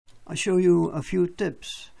I show you a few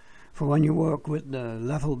tips for when you work with the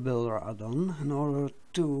level builder add-on in order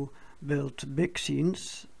to build big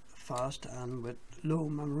scenes fast and with low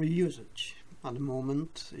memory usage. At the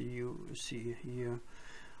moment you see here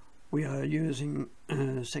we are using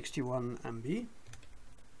 61 MB.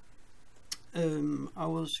 I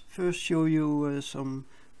will first show you some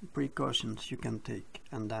precautions you can take,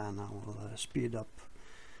 and then I will speed up.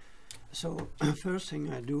 So first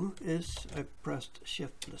thing I do is I pressed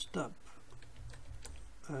Shift plus Tab.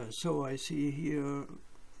 So I see here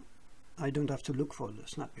I don't have to look for the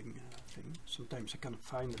snapping thing. Sometimes I cannot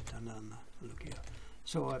find it, and then look here.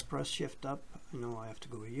 So I press Shift Tab. I know I have to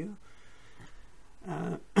go here.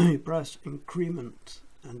 You press Increment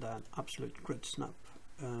and then Absolute Grid Snap.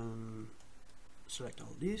 Select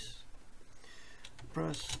all these.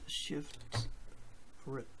 Press Shift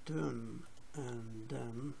Return, and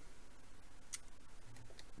then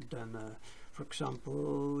for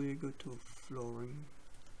example you go to flooring,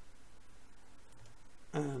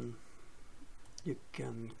 and you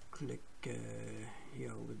can click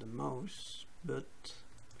here with the mouse, but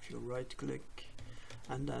if you right click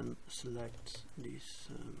and then select these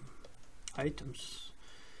items,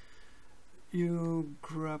 you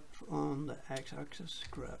grab on the x-axis,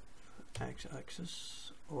 grab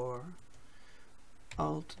x-axis or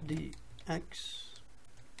Alt D X,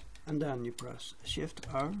 and then you press Shift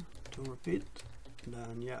R to repeat.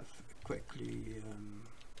 Then you have quickly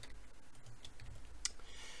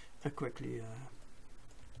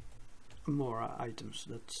more items.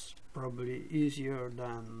 That's probably easier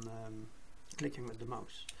than clicking with the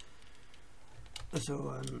mouse.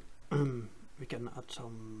 So we can add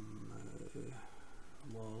some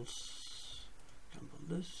walls, for example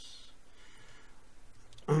this.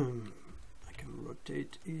 I can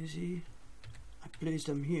rotate easy. I place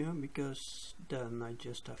them here because then I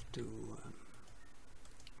just have to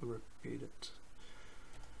repeat it.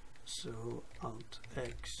 So Alt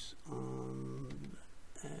X on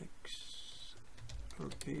X,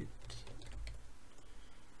 repeat.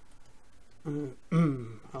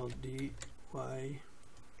 Alt D Y,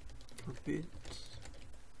 repeat.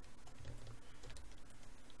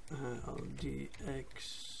 Alt D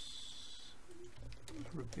X,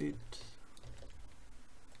 repeat,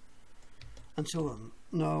 and so on.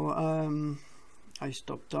 Now I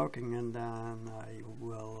stop talking, and then I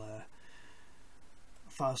will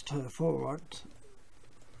fast forward.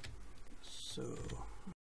 So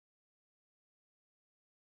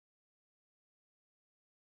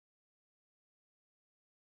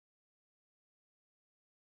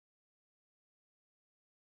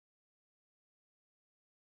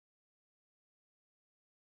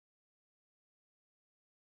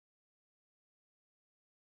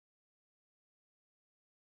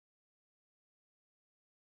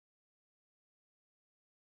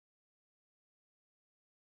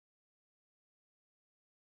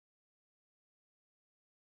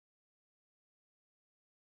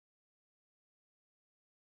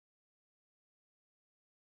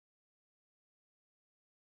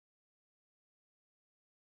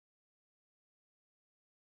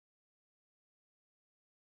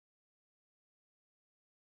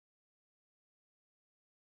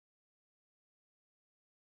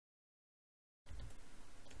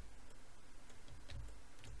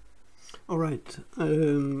alright,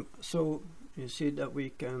 so you see that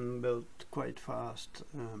we can build quite fast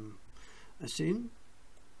a scene.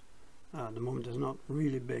 The moment is not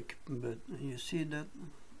really big, but you see that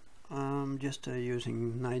I'm just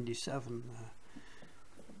using 97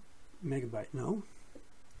 megabyte now.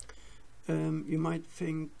 You might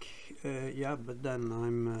think, yeah, but then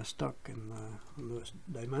I'm stuck in those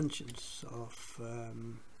dimensions of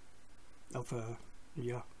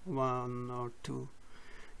yeah, 1 or 2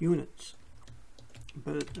 units,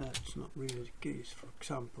 but that's not really the case. For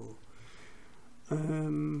example,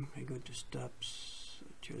 I go to steps,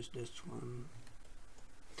 choose this one.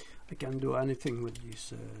 I can do anything with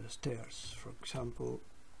these stairs. For example,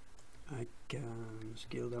 I can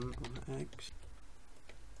scale them on X.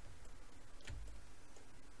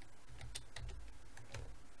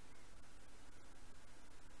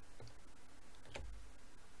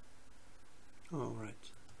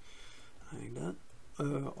 Alright, like that.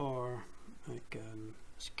 Or I can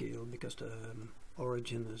scale because the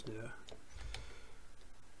origin is there.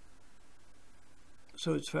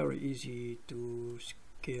 So it's very easy to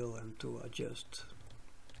scale and to adjust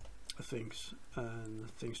things and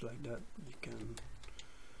things like that. You can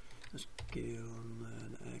scale on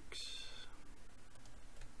the X.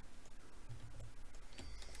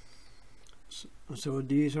 So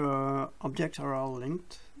these objects are all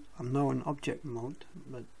linked. I'm now in object mode,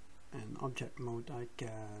 but in object mode I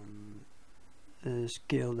can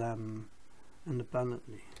scale them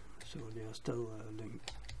independently, so they are still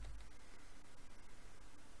linked.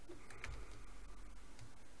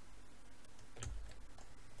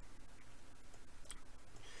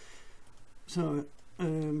 So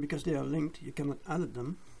because they are linked, you cannot edit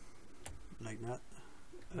them like that,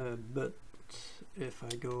 but if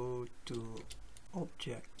I go to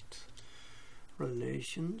object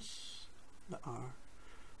relations, there are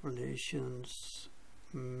relations,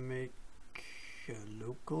 make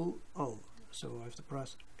local, so I have to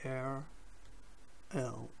press RLA,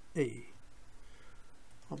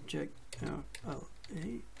 object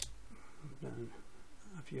RLA, then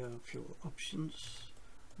have you a few options,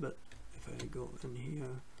 but if I go in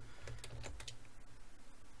here,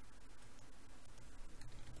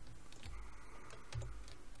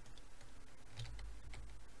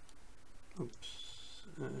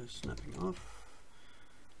 snapping off,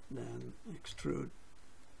 then extrude,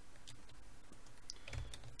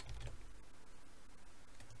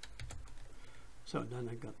 so then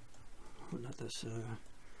I got, that is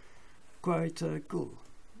quite cool,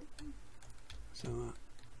 so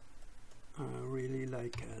I really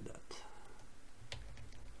like that.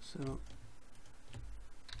 So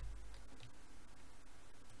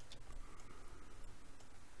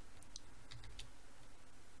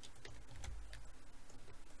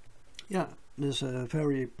yeah, this is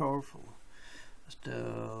very powerful.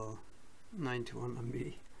 Still 91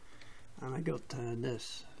 MB, and I got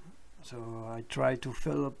this. So I try to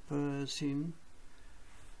fill up a scene,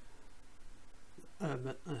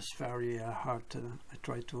 but it's very hard. I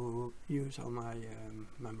try to use all my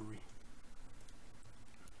memory,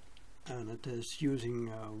 and it is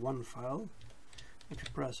using one file. If you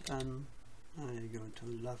press N, I go to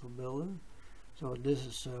level builder. So this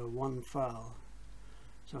is one file.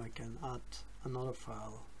 So I can add another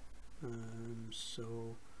file.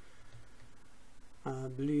 So I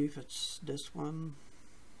believe it's this one.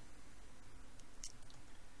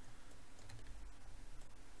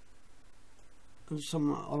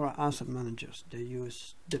 Some other asset managers, they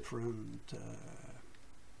use different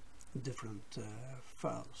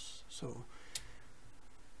files. So,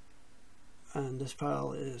 and this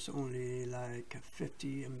file is only like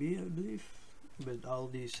 50 MB, I believe, with all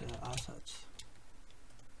these assets.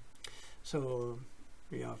 So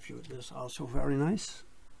yeah, this is also very nice.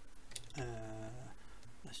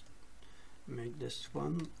 Let's make this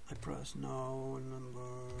one. I press now number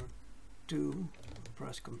 2,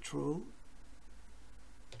 press Control.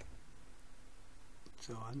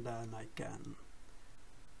 So, and then I can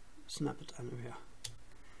snap it anywhere.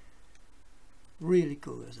 Really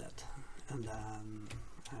cool is that. And then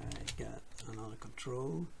I get another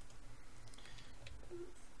control.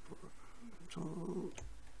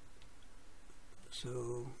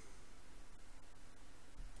 So,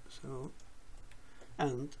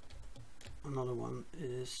 and another one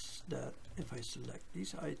is that if I select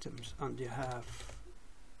these items and you have,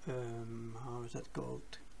 how is that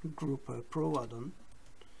called, Group Pro add-on,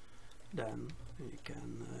 then you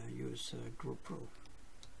can use Group Pro.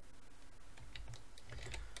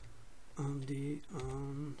 On the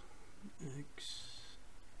X,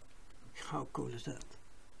 how cool is that?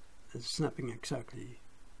 It's snapping exactly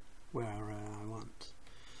where I want.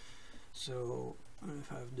 So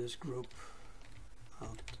if I have this group,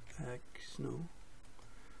 Alt X, no,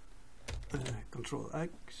 Control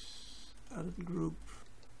X, edit group.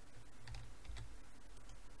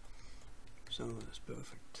 So that's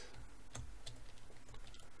perfect.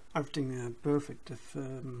 Everything perfect. If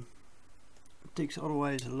it takes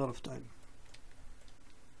otherwise a lot of time.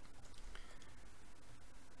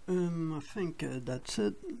 I think that's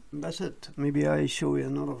it. Maybe I show you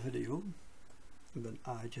another video, but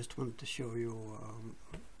I just wanted to show you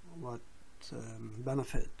what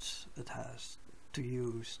benefits it has to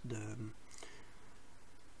use the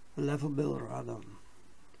level builder add-on.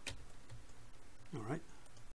 Alright.